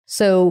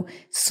So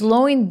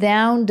slowing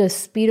down the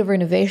speed of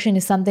renovation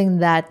is something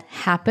that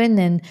happened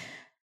and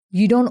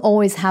you don't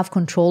always have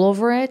control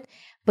over it.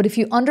 But if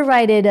you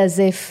underwrite it as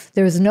if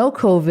there's no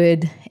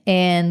COVID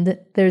and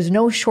there's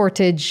no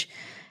shortage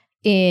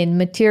in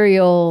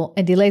material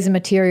and delays in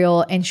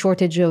material and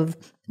shortage of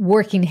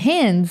working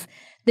hands,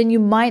 then you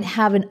might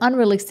have an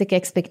unrealistic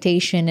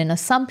expectation and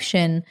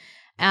assumption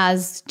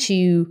as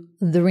to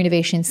the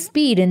renovation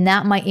speed. And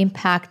that might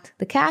impact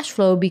the cash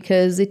flow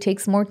because it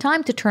takes more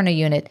time to turn a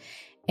unit.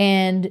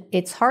 And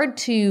it's hard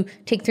to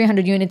take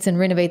 300 units and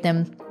renovate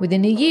them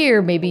within a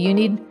year. Maybe you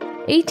need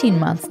 18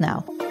 months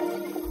now.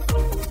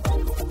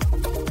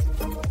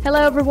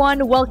 Hello,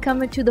 everyone.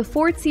 Welcome to the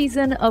fourth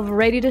season of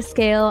Ready to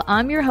Scale.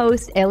 I'm your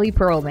host, Ellie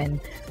Perlman.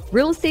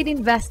 Real estate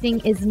investing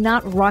is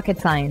not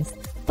rocket science,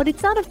 but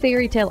it's not a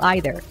fairy tale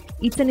either.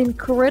 It's an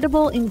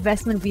incredible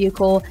investment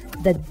vehicle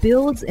that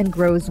builds and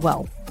grows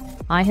wealth.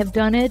 I have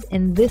done it,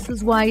 and this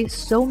is why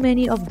so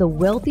many of the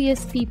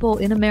wealthiest people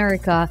in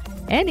America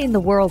and in the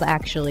world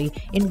actually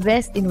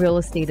invest in real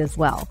estate as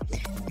well.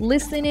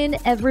 Listen in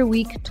every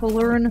week to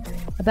learn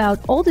about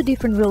all the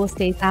different real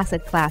estate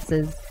asset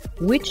classes,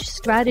 which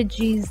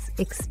strategies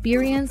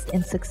experienced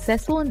and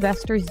successful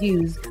investors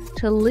use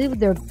to live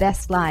their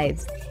best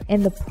lives,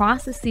 and the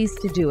processes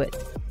to do it.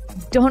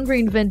 Don't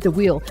reinvent the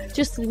wheel.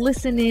 Just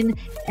listen in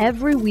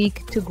every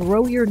week to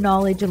grow your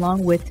knowledge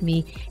along with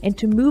me and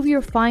to move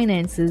your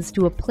finances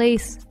to a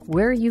place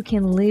where you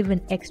can live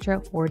an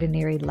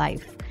extraordinary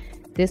life.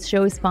 This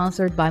show is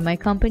sponsored by my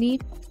company,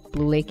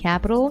 Blue Lake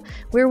Capital,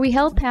 where we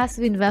help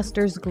passive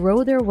investors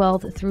grow their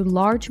wealth through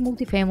large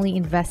multifamily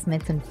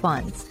investments and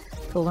funds.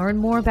 To learn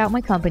more about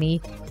my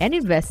company and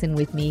invest in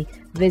with me,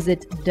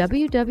 visit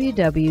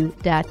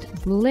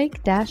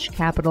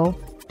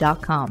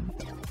www.bluelake-capital.com.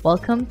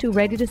 Welcome to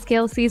Ready to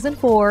Scale Season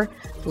 4.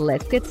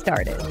 Let's get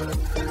started.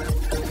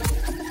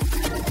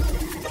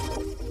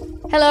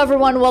 Hello,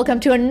 everyone. Welcome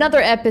to another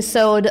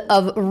episode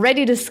of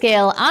Ready to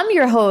Scale. I'm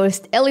your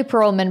host, Ellie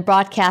Perlman,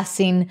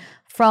 broadcasting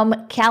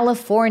from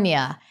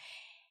California.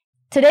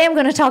 Today, I'm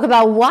going to talk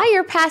about why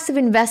your passive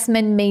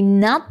investment may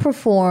not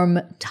perform,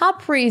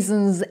 top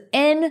reasons,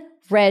 and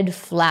red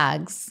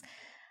flags.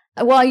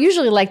 Well, I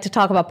usually like to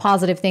talk about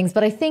positive things,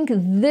 but I think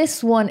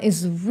this one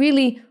is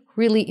really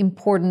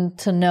important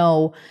to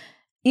know.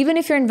 Even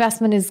if your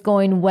investment is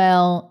going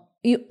well,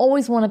 you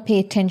always want to pay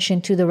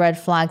attention to the red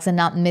flags and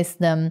not miss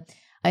them.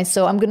 And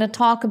so I'm going to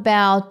talk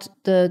about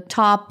the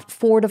top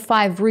 4 to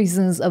 5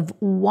 reasons of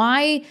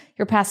why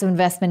your passive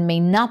investment may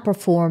not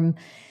perform.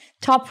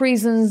 Top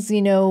reasons,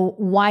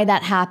 why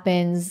that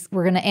happens.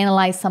 We're going to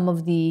analyze some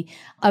of the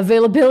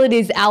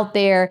availabilities out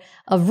there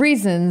of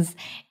reasons.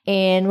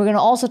 And we're going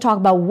to also talk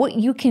about what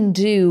you can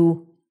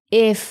do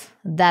if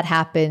that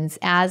happens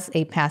as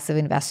a passive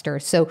investor.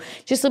 So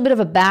just a bit of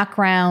a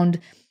background.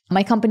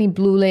 My company,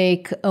 Blue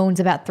Lake, owns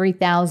about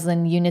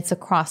 3,000 units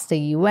across the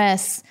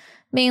U.S.,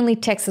 mainly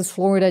Texas,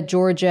 Florida,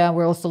 Georgia.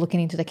 We're also looking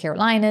into the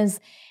Carolinas.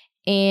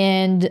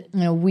 And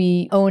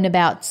we own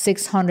about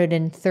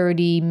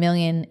 $630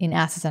 million in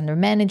assets under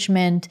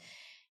management.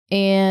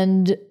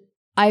 And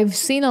I've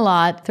seen a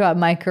lot throughout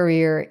my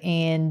career.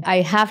 And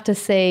I have to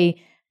say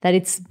that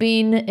it's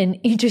been an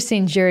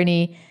interesting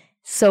journey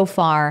so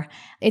far.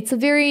 It's a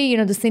very,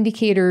 the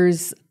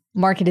syndicators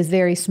market is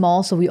very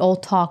small. So we all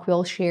talk, we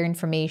all share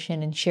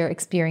information and share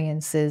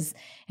experiences.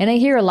 And I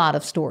hear a lot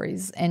of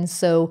stories. And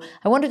so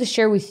I wanted to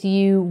share with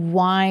you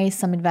why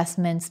some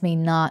investments may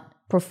not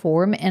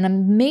perform. And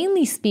I'm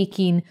mainly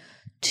speaking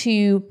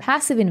to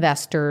passive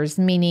investors,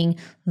 meaning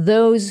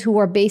those who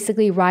are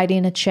basically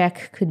writing a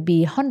check, could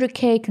be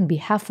 $100K, could be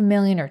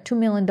 $500,000 or $2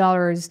 million,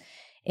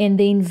 and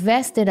they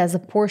invest it as a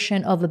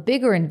portion of a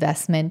bigger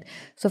investment.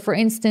 So for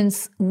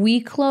instance,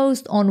 we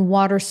closed on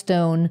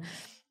Waterstone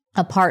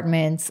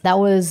Apartments. That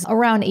was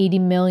around $80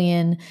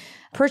 million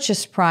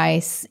purchase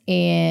price,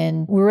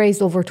 and we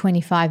raised over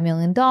 $25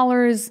 million.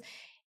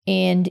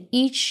 And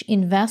each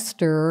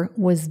investor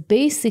was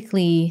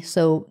basically,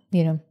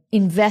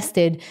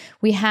 invested.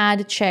 We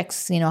had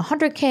checks,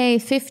 $100K,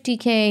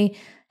 $50K,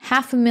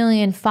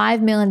 $500,000,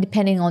 $5 million,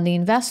 depending on the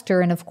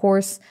investor. And of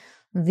course,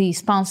 the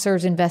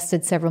sponsors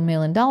invested several $1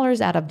 million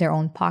out of their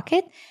own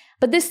pocket.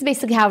 But this is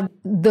basically how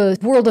the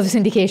world of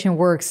syndication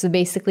works. So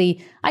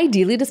basically,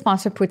 ideally, the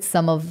sponsor puts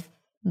some of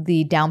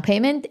the down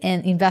payment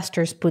and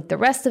investors put the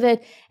rest of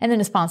it, and then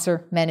the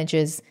sponsor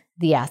manages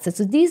the assets.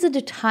 So these are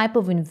the type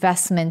of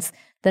investments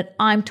that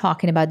I'm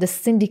talking about, the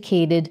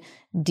syndicated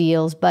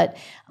deals. But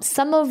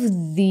some of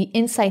the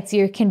insights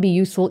here can be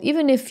useful,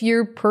 even if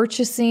you're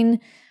purchasing,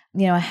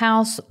 a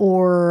house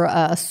or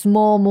a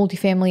small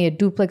multifamily, a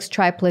duplex,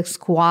 triplex,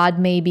 quad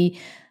maybe.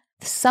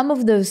 Some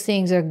of those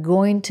things are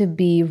going to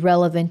be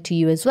relevant to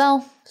you as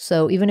well.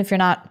 So even if you're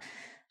not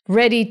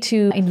ready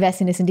to invest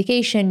in a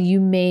syndication,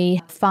 you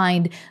may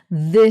find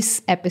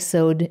this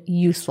episode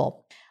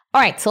useful.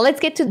 All right, so let's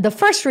get to the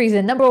first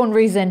reason, number one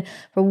reason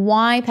for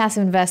why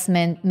passive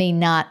investment may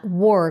not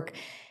work.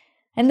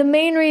 And the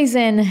main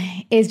reason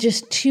is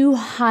just too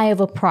high of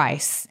a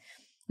price.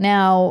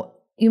 Now,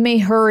 you may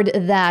heard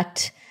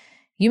that,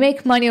 You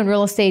make money on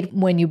real estate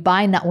when you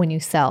buy, not when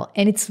you sell.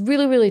 And it's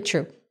really, really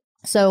true.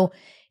 So,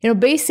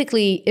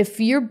 basically, if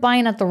you're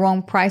buying at the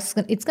wrong price,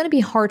 it's going to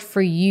be hard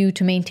for you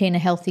to maintain a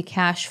healthy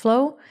cash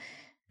flow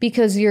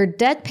because your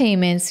debt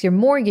payments, your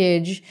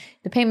mortgage,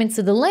 the payments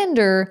to the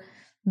lender,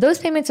 those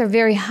payments are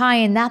very high,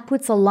 and that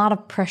puts a lot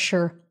of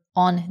pressure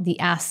on the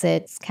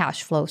asset's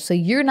cash flow. So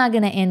you're not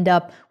going to end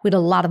up with a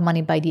lot of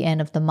money by the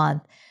end of the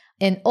month.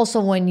 And also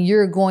when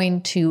you're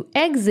going to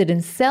exit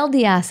and sell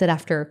the asset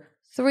after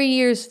 3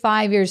 years,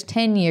 5 years,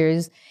 10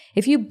 years,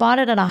 if you bought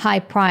it at a high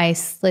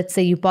price, let's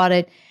say you bought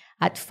it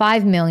at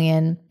 $5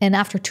 million, and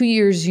after 2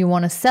 years you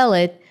want to sell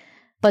it,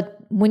 but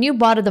when you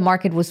bought it, the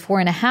market was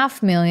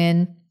 $4.5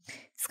 million,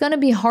 it's going to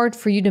be hard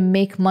for you to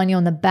make money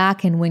on the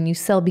back end when you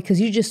sell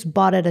because you just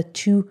bought it at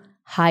too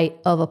high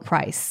of a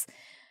price.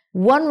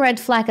 One red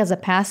flag as a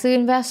passive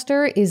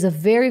investor is a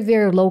very,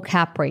 very low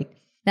cap rate.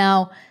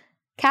 Now,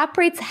 cap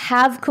rates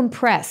have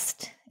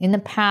compressed in the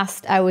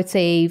past, I would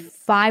say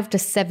 5 to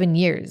 7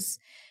 years.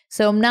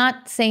 So I'm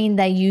not saying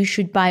that you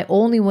should buy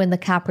only when the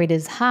cap rate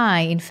is high.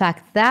 In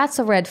fact, that's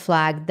a red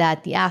flag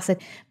that the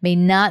asset may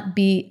not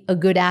be a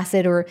good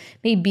asset or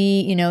may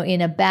be,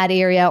 in a bad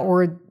area,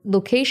 or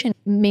location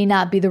may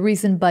not be the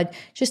reason, but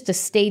just the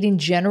state in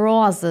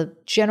general as a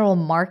general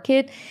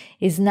market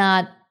is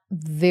not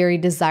very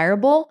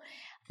desirable.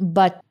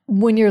 But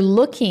when you're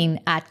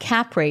looking at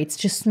cap rates,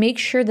 just make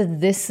sure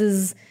that this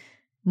is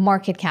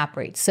market cap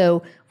rates.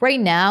 So right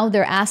now,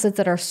 there are assets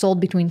that are sold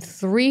between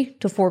 3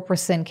 to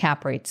 4%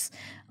 cap rates.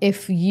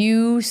 If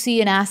you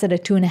see an asset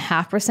at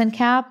 2.5%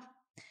 cap,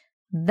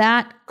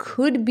 that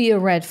could be a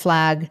red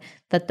flag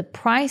that the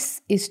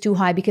price is too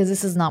high because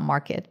this is not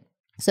market.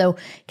 So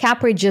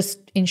cap rate, just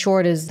in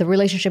short, is the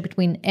relationship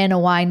between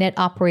NOI, net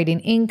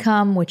operating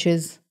income, which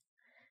is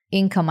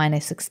income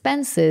minus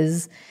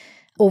expenses,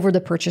 over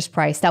the purchase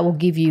price. That will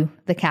give you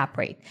the cap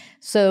rate.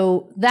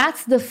 So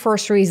that's the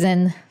first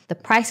reason. The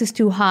price is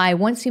too high.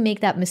 Once you make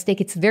that mistake,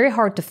 it's very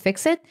hard to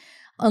fix it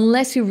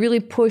unless you really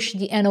push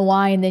the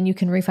NOI, and then you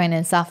can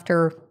refinance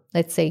after,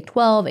 let's say,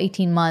 12,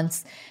 18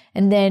 months.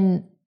 And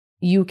then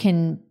you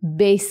can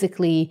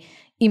basically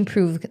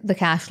improve the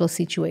cash flow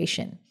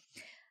situation.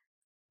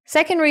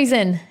 Second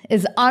reason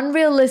is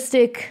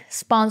unrealistic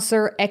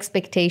sponsor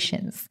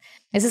expectations.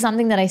 This is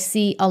something that I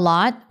see a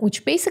lot,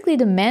 which basically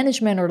the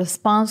management or the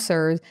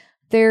sponsors,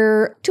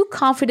 they're too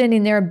confident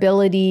in their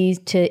ability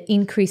to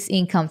increase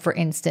income, for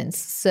instance.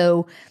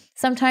 So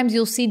sometimes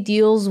you'll see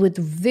deals with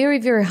very,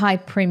 very high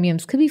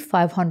premiums, could be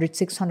 $500,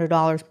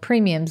 $600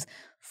 premiums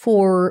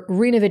for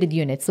renovated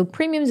units. So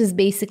premiums is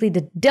basically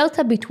the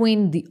delta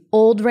between the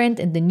old rent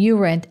and the new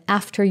rent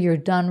after you're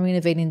done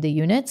renovating the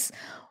units,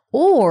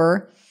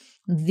 or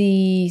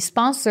the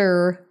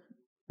sponsor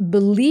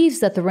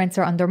believes that the rents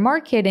are under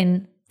market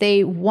and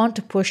they want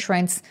to push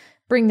rents,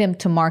 bring them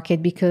to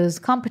market because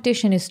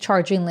competition is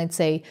charging, let's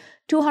say,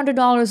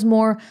 $200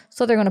 more.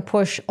 So they're going to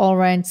push all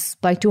rents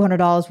by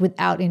 $200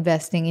 without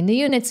investing in the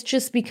units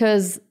just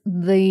because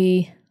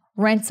the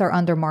rents are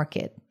under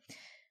market.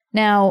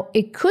 Now,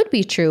 it could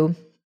be true,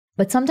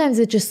 but sometimes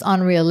it's just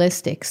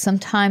unrealistic.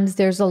 Sometimes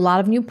there's a lot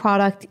of new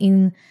product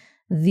in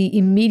the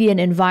immediate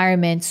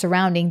environment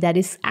surrounding that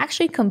is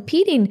actually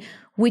competing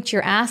with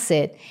your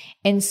asset.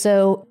 And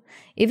so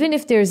even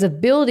if there's a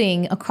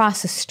building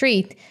across the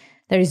street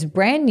that is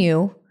brand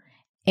new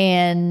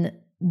and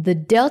the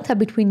delta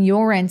between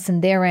your rents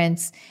and their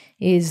rents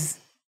is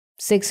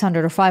 $600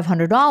 or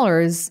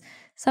 $500,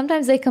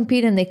 sometimes they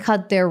compete and they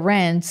cut their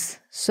rents.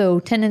 So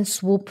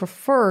tenants will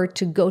prefer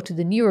to go to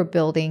the newer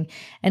building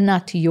and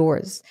not to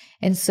yours.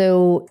 And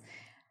so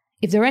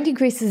if the rent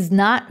increase is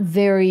not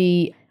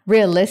very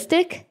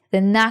realistic,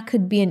 then that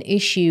could be an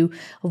issue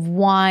of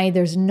why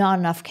there's not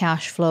enough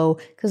cash flow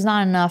because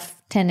not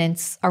enough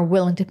tenants are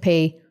willing to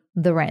pay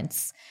the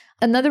rents.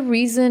 Another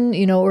reason,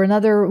 or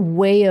another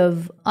way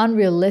of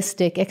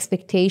unrealistic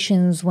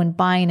expectations when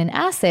buying an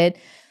asset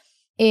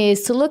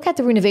is to look at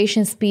the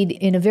renovation speed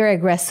in a very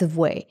aggressive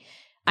way.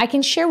 I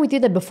can share with you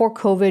that before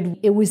COVID,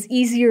 it was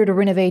easier to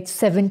renovate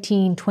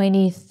 17,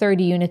 20,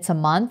 30 units a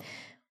month.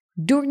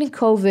 During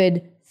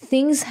COVID,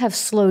 things have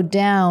slowed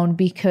down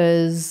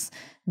because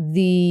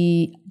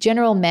the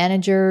general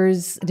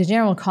managers, the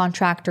general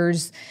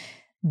contractors,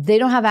 they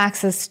don't have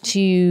access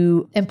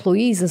to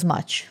employees as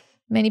much.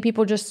 Many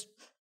people just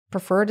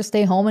prefer to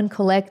stay home and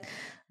collect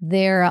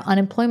their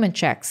unemployment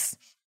checks.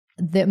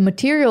 The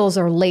materials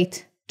are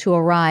late to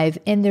arrive,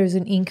 and there's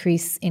an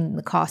increase in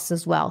the costs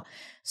as well.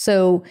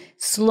 So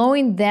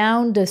slowing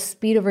down the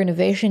speed of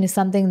renovation is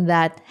something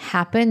that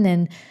happened,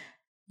 and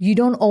you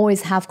don't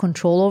always have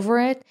control over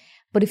it.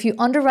 But if you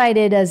underwrite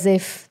it as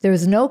if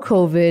there's no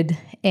COVID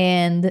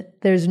and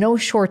there's no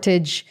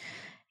shortage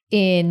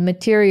in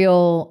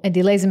material and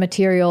delays in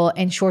material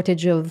and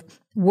shortage of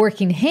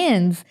working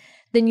hands,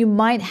 then you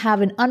might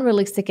have an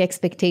unrealistic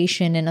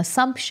expectation and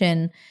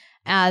assumption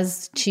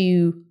as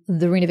to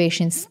the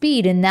renovation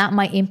speed. And that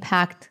might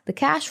impact the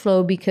cash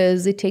flow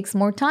because it takes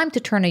more time to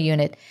turn a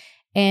unit.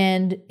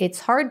 And it's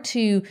hard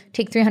to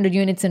take 300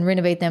 units and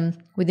renovate them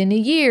within a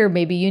year.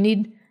 Maybe you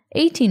need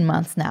 18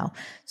 months now.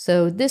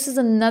 So this is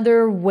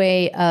another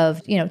way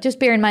of, just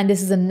bear in mind,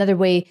 this is another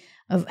way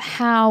of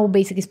how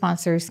basically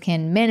sponsors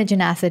can manage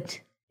an asset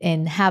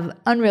and have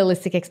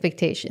unrealistic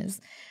expectations.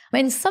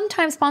 And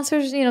sometimes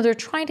sponsors, they're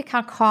trying to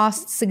cut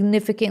costs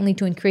significantly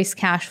to increase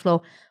cash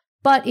flow,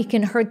 but it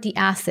can hurt the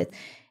asset.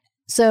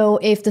 So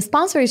if the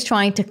sponsor is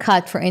trying to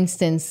cut, for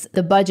instance,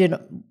 the budget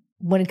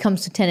when it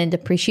comes to tenant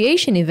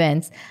depreciation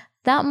events,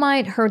 that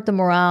might hurt the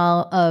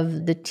morale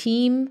of the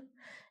team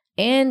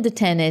and the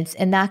tenants,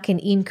 and that can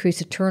increase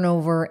the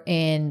turnover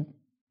and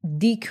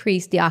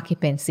decrease the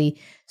occupancy.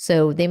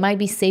 So they might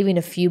be saving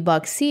a few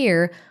bucks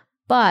here,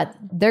 but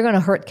they're going to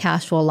hurt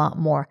cash flow a lot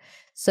more.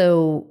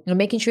 So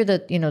making sure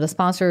that the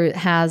sponsor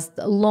has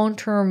a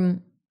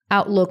long-term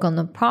outlook on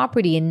the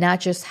property and not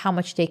just how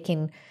much they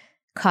can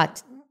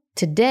cut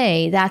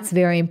today, that's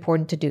very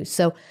important to do.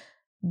 So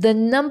the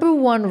number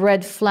one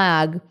red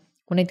flag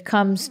when it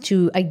comes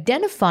to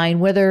identifying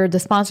whether the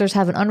sponsors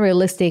have an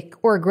unrealistic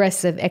or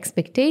aggressive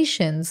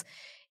expectations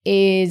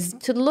is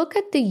to look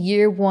at the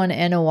year one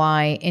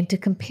NOI and to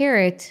compare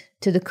it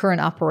to the current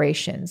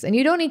operations. And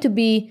you don't need to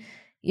be,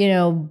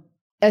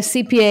 a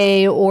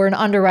CPA or an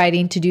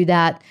underwriting to do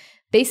that.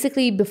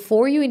 Basically,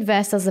 before you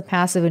invest as a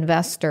passive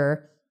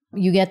investor,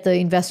 you get the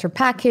investor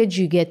package,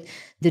 you get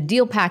the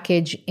deal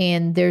package,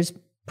 and there's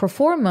pro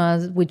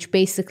forma, which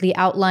basically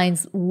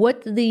outlines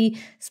what the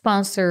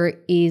sponsor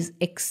is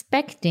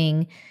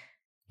expecting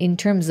in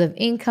terms of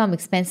income,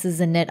 expenses,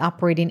 and net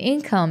operating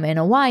income,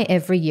 NOI,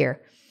 every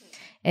year.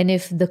 And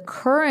if the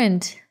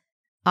current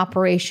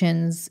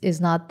operations is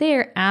not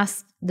there,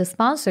 ask the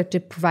sponsor to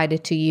provide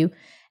it to you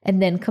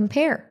and then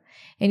compare.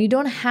 And you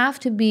don't have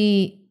to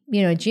be,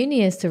 a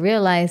genius to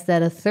realize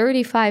that a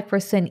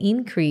 35%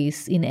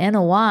 increase in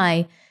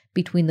NOI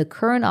between the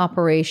current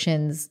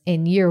operations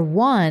in year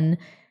one,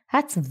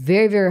 that's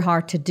very, very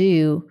hard to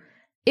do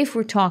if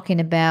we're talking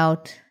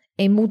about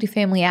a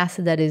multifamily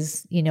asset that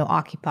is,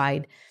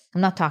 occupied.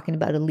 I'm not talking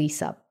about a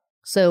lease up.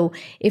 So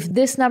if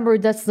this number,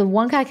 that's the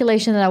one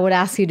calculation that I would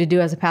ask you to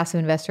do as a passive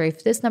investor.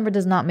 If this number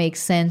does not make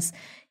sense,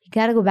 you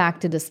got to go back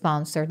to the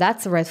sponsor.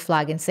 That's a red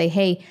flag and say,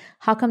 hey,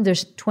 how come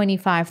there's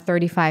 25,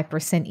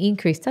 35%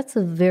 increase? That's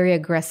a very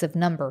aggressive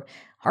number.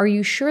 Are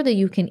you sure that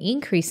you can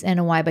increase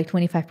NOI by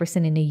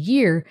 25% in a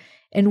year?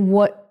 And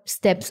what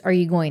steps are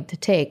you going to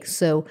take?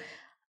 So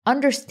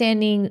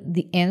understanding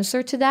the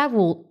answer to that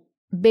will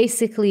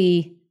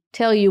basically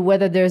tell you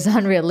whether there's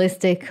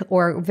unrealistic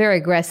or very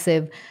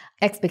aggressive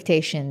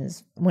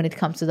expectations when it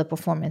comes to the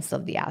performance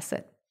of the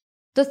asset.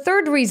 The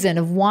third reason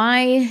of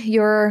why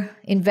your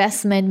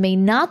investment may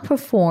not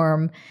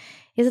perform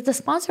is that the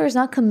sponsor is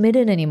not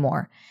committed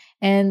anymore.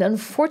 And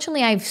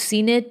unfortunately, I've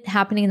seen it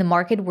happening in the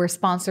market where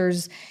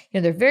sponsors,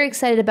 they're very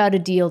excited about a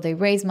deal, they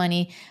raise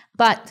money,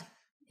 but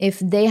if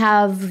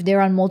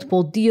they're on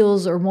multiple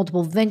deals or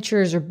multiple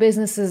ventures or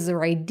businesses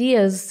or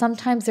ideas,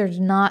 sometimes they're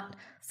not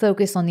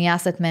focused on the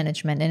asset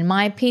management. And in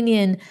my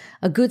opinion,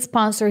 a good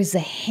sponsor is a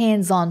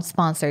hands-on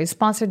sponsor, a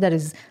sponsor that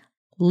is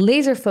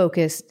laser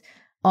focused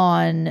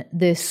on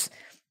this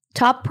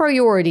top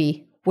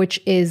priority, which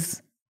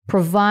is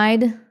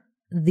provide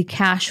the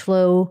cash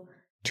flow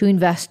to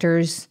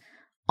investors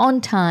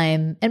on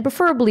time and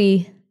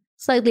preferably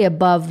slightly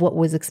above what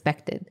was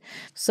expected.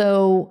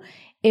 So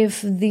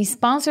if the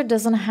sponsor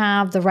doesn't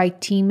have the right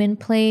team in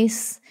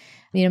place,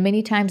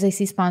 many times I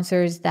see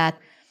sponsors that,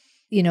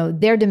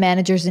 they're the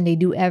managers and they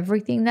do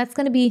everything. That's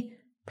going to be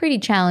pretty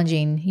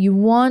challenging. You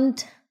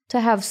want to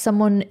have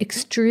someone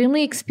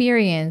extremely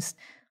experienced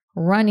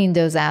running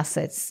those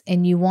assets,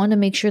 and you want to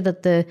make sure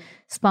that the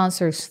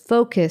sponsor is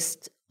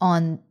focused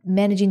on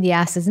managing the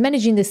assets,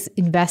 managing this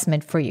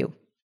investment for you.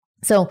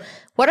 So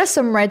what are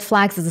some red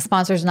flags that the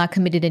sponsor is not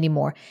committed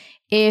anymore?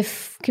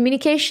 If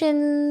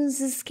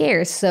communications is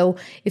scarce, so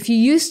if you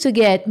used to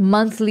get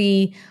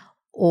monthly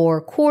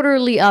or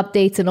quarterly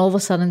updates and all of a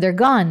sudden they're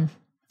gone,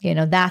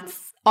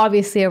 that's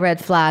obviously a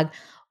red flag.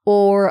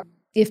 Or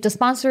if the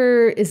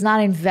sponsor is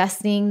not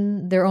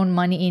investing their own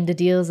money in the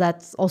deals,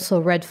 that's also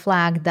a red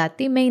flag that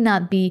they may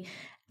not be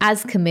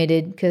as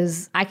committed,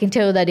 because I can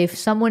tell you that if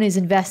someone is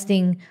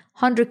investing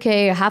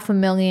 $100K,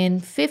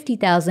 $500,000,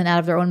 $50,000 out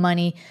of their own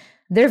money,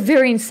 they're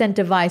very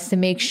incentivized to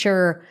make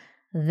sure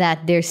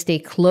that they stay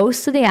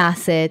close to the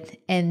asset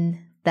and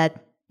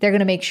that they're going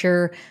to make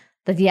sure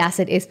that the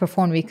asset is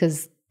performing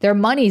because their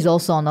money is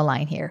also on the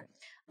line here.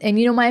 And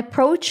my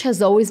approach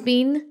has always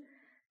been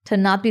to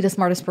not be the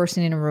smartest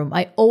person in a room.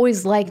 I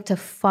always like to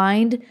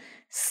find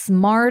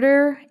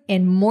smarter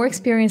and more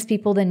experienced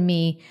people than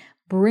me,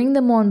 bring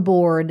them on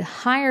board,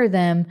 hire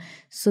them,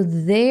 so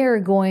they're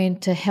going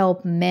to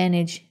help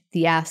manage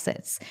the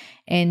assets.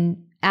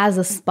 And as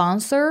a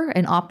sponsor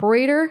and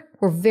operator,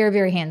 we're very,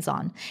 very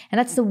hands-on. And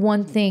that's the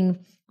one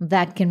thing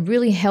that can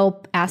really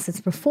help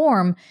assets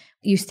perform.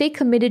 You stay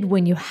committed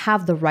when you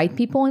have the right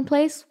people in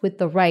place with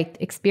the right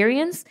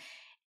experience.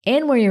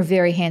 And when you're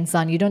very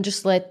hands-on, you don't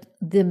just let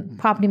the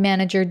property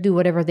manager do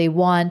whatever they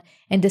want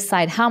and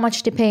decide how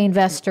much to pay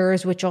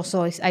investors, which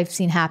also I've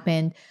seen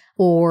happen,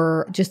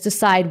 or just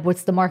decide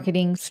what's the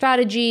marketing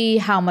strategy,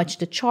 how much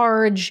to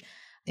charge.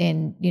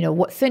 and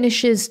what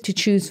finishes to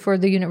choose for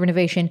the unit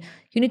renovation.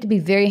 You need to be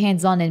very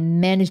hands-on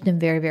and manage them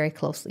very, very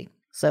closely.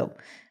 So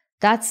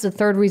that's the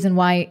third reason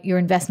why your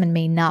investment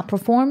may not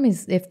perform,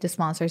 is if the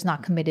sponsor is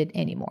not committed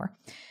anymore.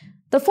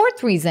 The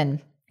fourth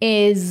reason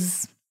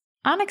is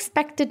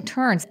unexpected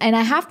turns. And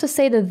I have to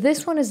say that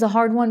this one is a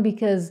hard one,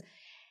 because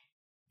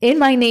in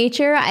my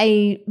nature,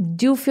 I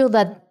do feel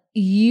that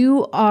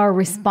you are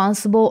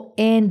responsible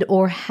and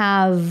or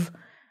have,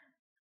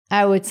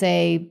 I would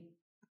say,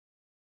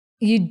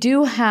 you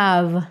do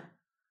have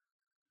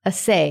a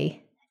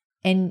say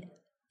and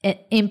an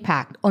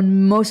impact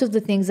on most of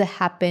the things that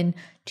happen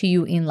to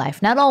you in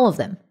life. Not all of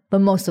them,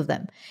 but most of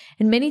them.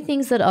 And many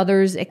things that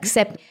others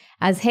accept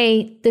as,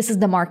 hey, this is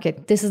the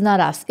market. This is not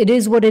us. It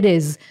is what it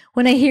is.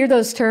 When I hear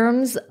those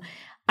terms,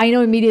 I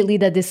know immediately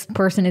that this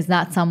person is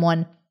not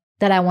someone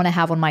that I want to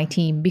have on my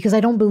team, because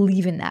I don't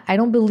believe in that. I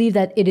don't believe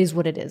that it is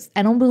what it is.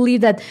 I don't believe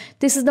that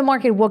this is the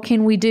market. What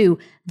can we do?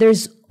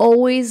 There's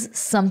always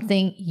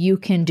something you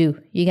can do.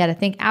 You got to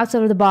think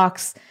outside of the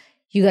box.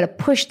 You got to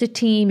push the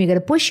team. You got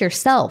to push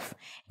yourself.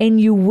 And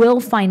you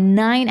will find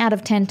 9 out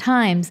of 10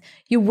 times,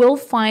 you will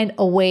find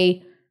a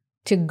way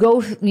to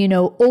go,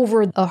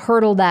 over a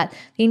hurdle that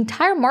the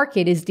entire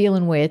market is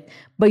dealing with,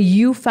 but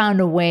you found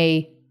a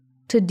way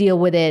to deal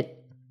with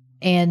it.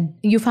 And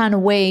you found a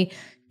way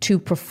to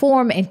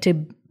perform and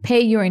to pay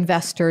your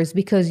investors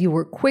because you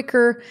were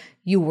quicker,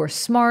 you were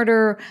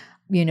smarter,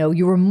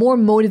 you were more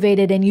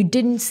motivated, and you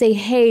didn't say,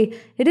 hey,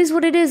 it is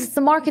what it is. It's the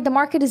market. The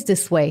market is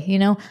this way,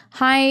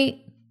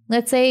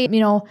 let's say,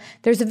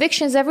 there's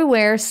evictions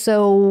everywhere.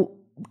 So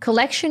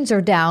collections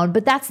are down,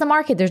 but that's the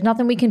market. There's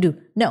nothing we can do.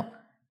 No,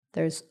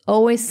 there's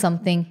always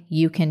something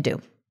you can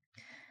do.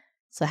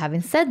 So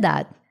having said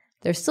that,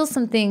 there's still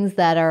some things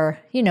that are,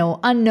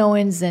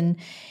 unknowns, and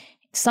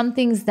some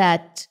things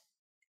that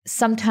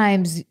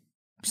sometimes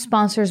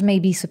sponsors may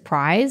be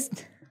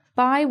surprised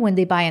by when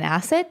they buy an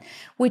asset,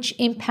 which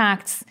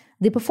impacts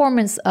the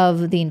performance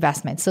of the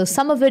investment. So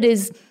some of it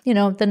is,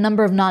 the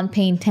number of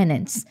non-paying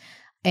tenants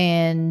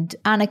and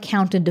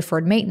unaccounted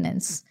deferred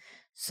maintenance.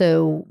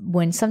 So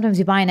when sometimes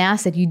you buy an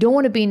asset, you don't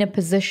want to be in a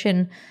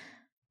position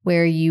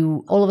where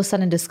you all of a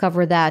sudden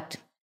discover that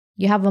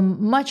you have a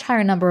much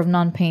higher number of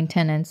non-paying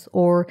tenants,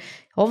 or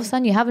all of a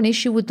sudden you have an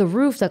issue with the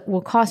roof that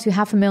will cost you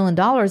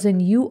 $500,000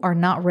 and you are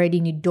not ready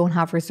and you don't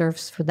have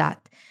reserves for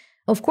that.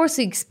 Of course,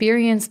 the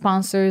experienced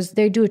sponsors,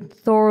 they do a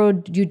thorough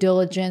due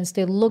diligence.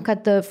 They look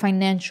at the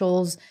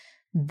financials.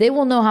 They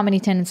will know how many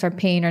tenants are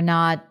paying or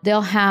not.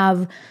 They'll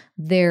have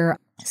their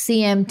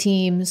CM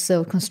team,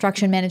 so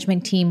construction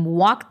management team,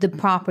 walk the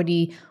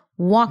property,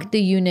 walk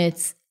the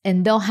units,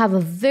 and they'll have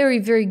a very,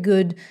 very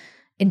good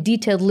and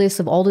detailed list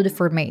of all the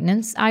deferred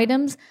maintenance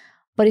items.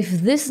 But if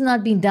this is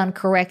not being done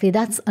correctly,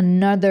 that's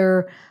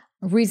another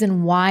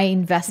reason why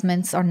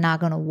investments are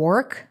not going to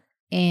work.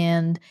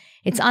 And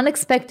it's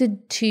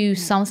unexpected to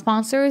some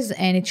sponsors,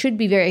 and it should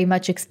be very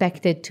much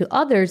expected to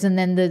others. And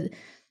then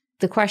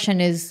the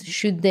question is,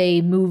 should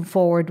they move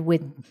forward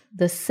with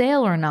the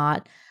sale or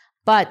not?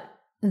 But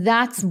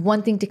that's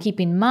one thing to keep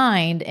in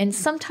mind. And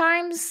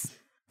sometimes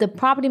the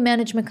property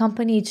management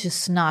company is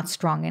just not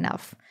strong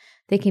enough.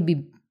 They can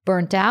be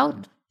burnt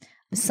out.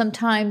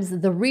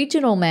 Sometimes the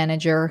regional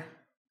manager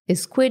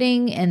is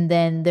quitting, and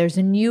then there's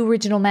a new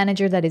regional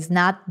manager that is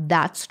not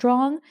that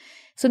strong.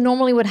 So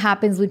normally what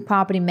happens with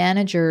property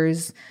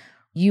managers,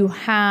 you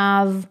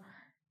have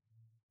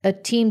a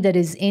team that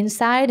is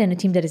inside and a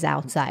team that is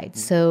outside.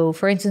 So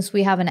for instance,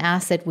 we have an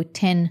asset with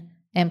 10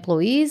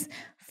 employees,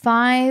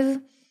 5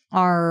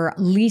 are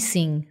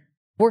leasing,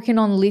 working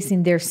on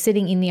leasing. They're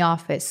sitting in the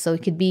office. So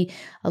it could be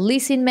a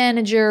leasing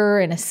manager,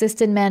 an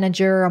assistant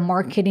manager, a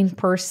marketing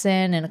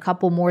person, and a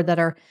couple more that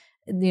are,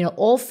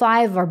 all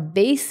 5 are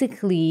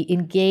basically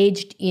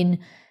engaged in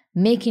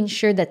making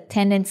sure that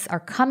tenants are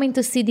coming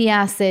to see the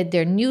asset,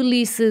 their new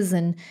leases,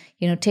 and,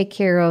 take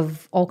care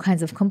of all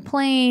kinds of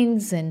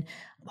complaints and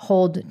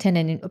hold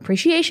tenant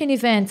appreciation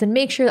events and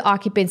make sure the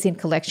occupancy and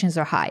collections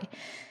are high.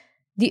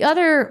 The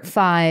other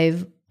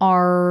 5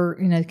 are,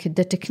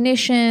 the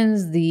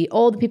technicians,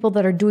 all the people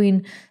that are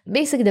doing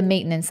basically the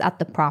maintenance at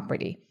the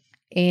property.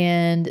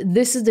 And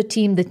this is the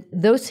team that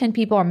those 10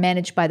 people are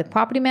managed by the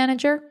property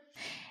manager.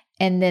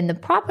 And then the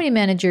property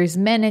manager is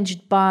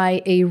managed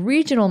by a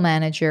regional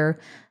manager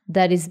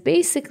that is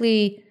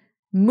basically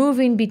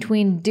moving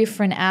between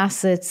different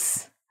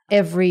assets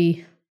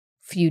every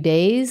few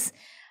days.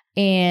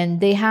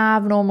 And they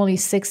have normally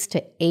 6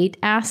 to 8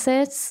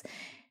 assets,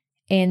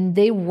 and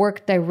they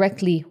work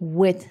directly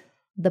with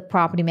the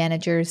property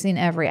managers in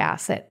every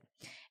asset.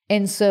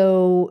 And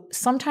so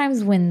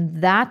sometimes when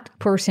that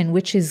person,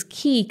 which is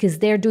key because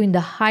they're doing the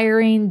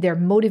hiring, they're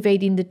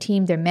motivating the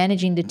team, they're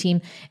managing the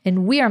team,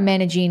 and we are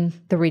managing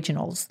the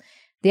regionals.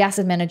 The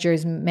asset manager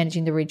is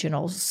managing the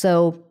regionals.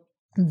 So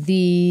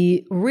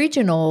the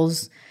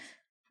regionals,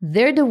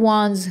 they're the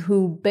ones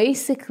who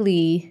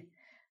basically,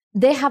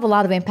 they have a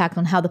lot of impact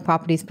on how the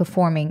property is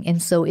performing.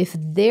 And so if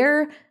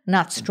they're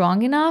not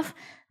strong enough,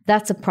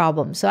 that's a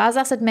problem. So as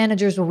asset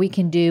managers, what we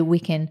can do, we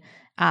can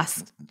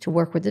ask to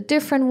work with a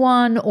different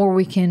one, or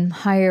we can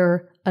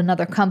hire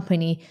another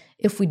company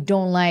if we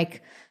don't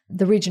like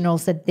the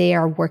regionals that they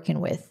are working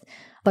with.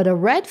 But a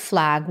red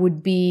flag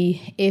would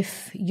be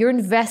if you're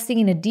investing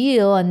in a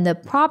deal and the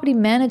property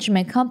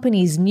management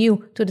company is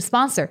new to the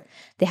sponsor.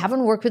 They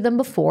haven't worked with them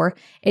before.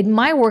 It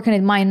might work and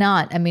it might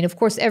not. I mean, of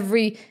course,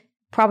 every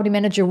property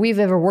manager we've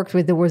ever worked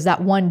with, there was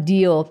that one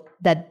deal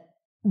that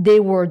they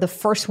were the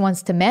first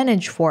ones to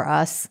manage for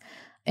us.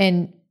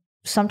 And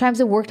sometimes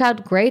it worked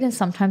out great and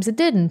sometimes it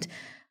didn't.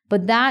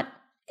 But that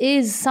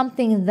is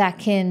something that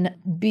can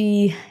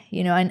be,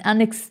 an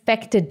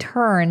unexpected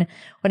turn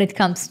when it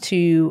comes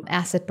to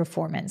asset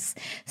performance.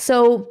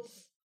 So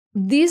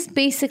these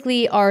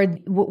basically are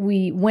what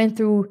we went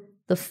through,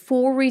 the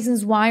 4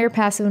 reasons why your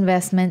passive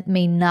investment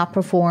may not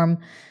perform.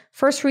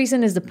 First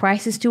reason is the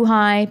price is too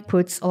high,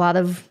 puts a lot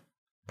of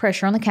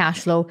pressure on the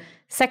cash flow.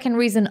 Second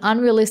reason,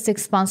 unrealistic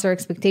sponsor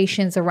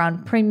expectations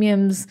around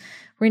premiums,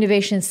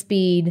 renovation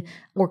speed,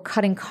 or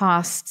cutting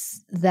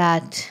costs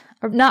that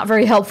are not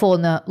very helpful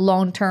in the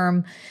long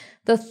term.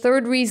 The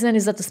third reason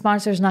is that the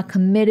sponsor is not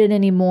committed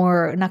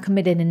anymore, not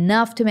committed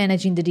enough to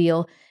managing the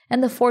deal.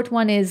 And the fourth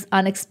one is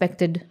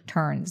unexpected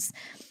turns.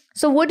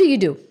 So what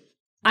do?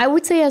 I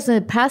would say as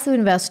a passive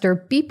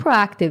investor, be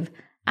proactive.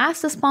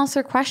 Ask the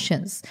sponsor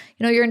questions.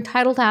 You're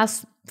entitled to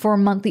ask for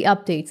monthly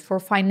updates, for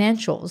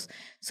financials.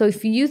 So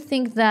if you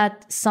think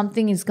that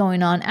something is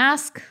going on,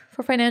 ask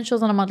for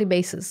financials on a monthly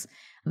basis.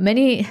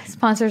 Many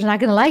sponsors are not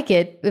going to like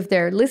it if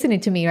they're listening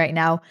to me right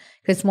now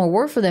because it's more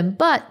work for them,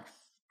 but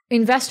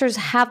investors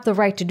have the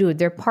right to do it.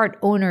 They're part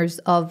owners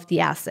of the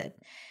asset.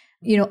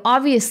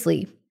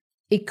 Obviously,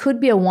 it could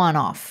be a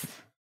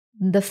one-off.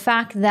 The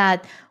fact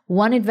that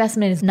one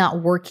investment is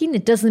not working,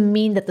 it doesn't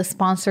mean that the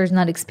sponsor is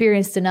not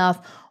experienced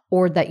enough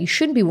or that you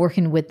shouldn't be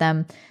working with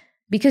them,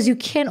 because you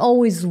can't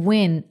always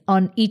win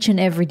on each and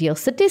every deal.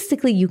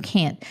 Statistically, you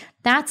can't.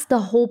 That's the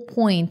whole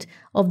point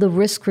of the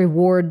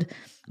risk-reward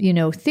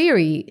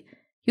theory.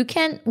 You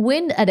can't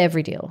win at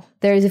every deal.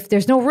 If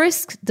there's no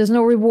risk, there's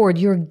no reward.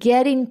 You're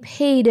getting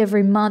paid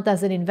every month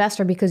as an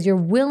investor because you're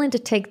willing to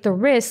take the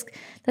risk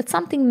that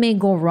something may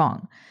go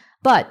wrong.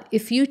 But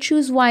if you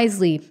choose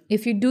wisely,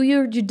 if you do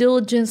your due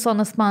diligence on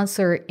a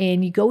sponsor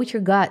and you go with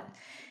your gut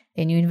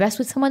and you invest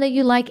with someone that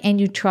you like and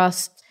you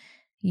trust,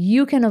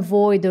 you can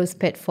avoid those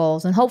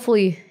pitfalls and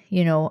hopefully,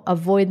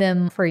 avoid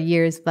them for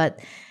years. But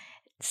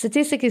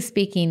statistically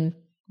speaking,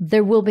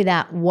 there will be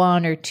that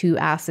 1 or 2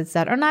 assets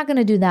that are not going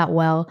to do that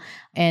well.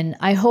 And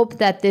I hope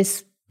that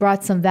this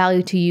brought some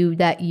value to you,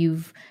 that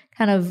you've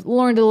kind of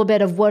learned a little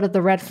bit of what are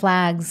the red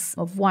flags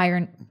of why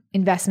your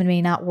investment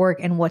may not work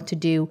and what to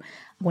do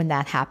when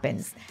that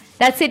happens.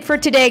 That's it for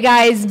today,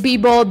 guys. Be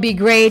bold, be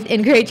great,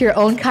 and create your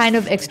own kind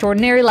of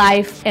extraordinary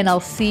life. And I'll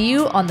see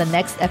you on the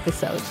next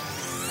episode.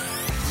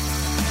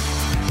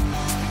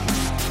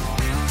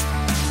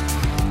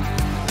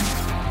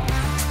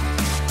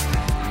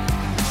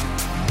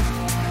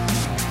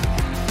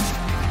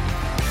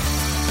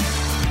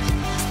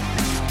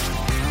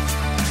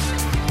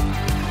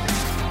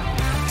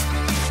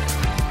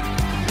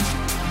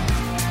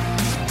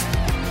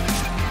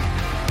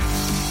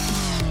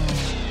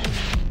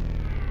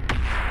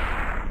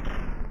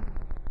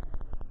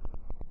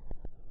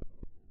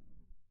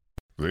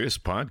 This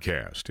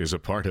podcast is a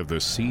part of the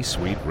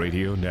C-Suite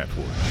Radio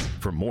Network.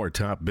 For more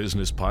top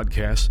business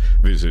podcasts,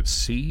 visit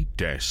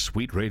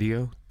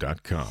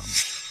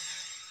c-suiteradio.com.